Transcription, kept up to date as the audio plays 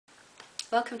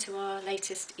Welcome to our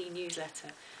latest e-newsletter,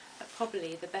 at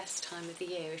probably the best time of the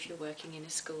year if you're working in a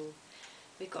school.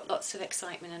 We've got lots of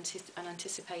excitement and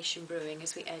anticipation brewing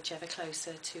as we edge ever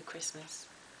closer to Christmas.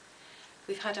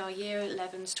 We've had our Year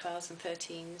 11s, 12s and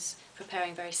 13s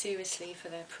preparing very seriously for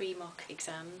their pre-mock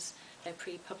exams, their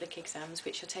pre-public exams,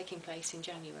 which are taking place in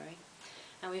January.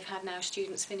 And we've had now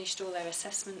students finished all their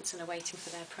assessments and are waiting for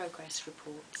their progress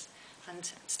reports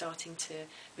and starting to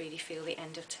really feel the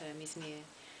end of term is near.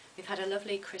 We've had a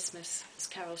lovely Christmas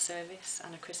carol service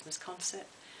and a Christmas concert,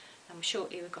 and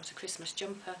shortly we've got a Christmas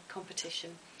jumper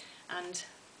competition, and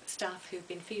staff who've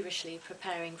been feverishly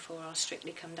preparing for our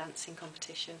Strictly Come Dancing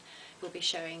competition will be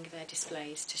showing their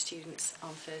displays to students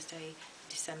on Thursday,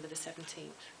 December the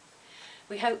 17th.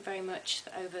 We hope very much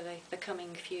that over the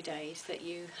coming few days that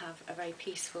you have a very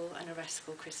peaceful and a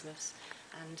restful Christmas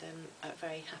and a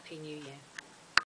very happy New Year.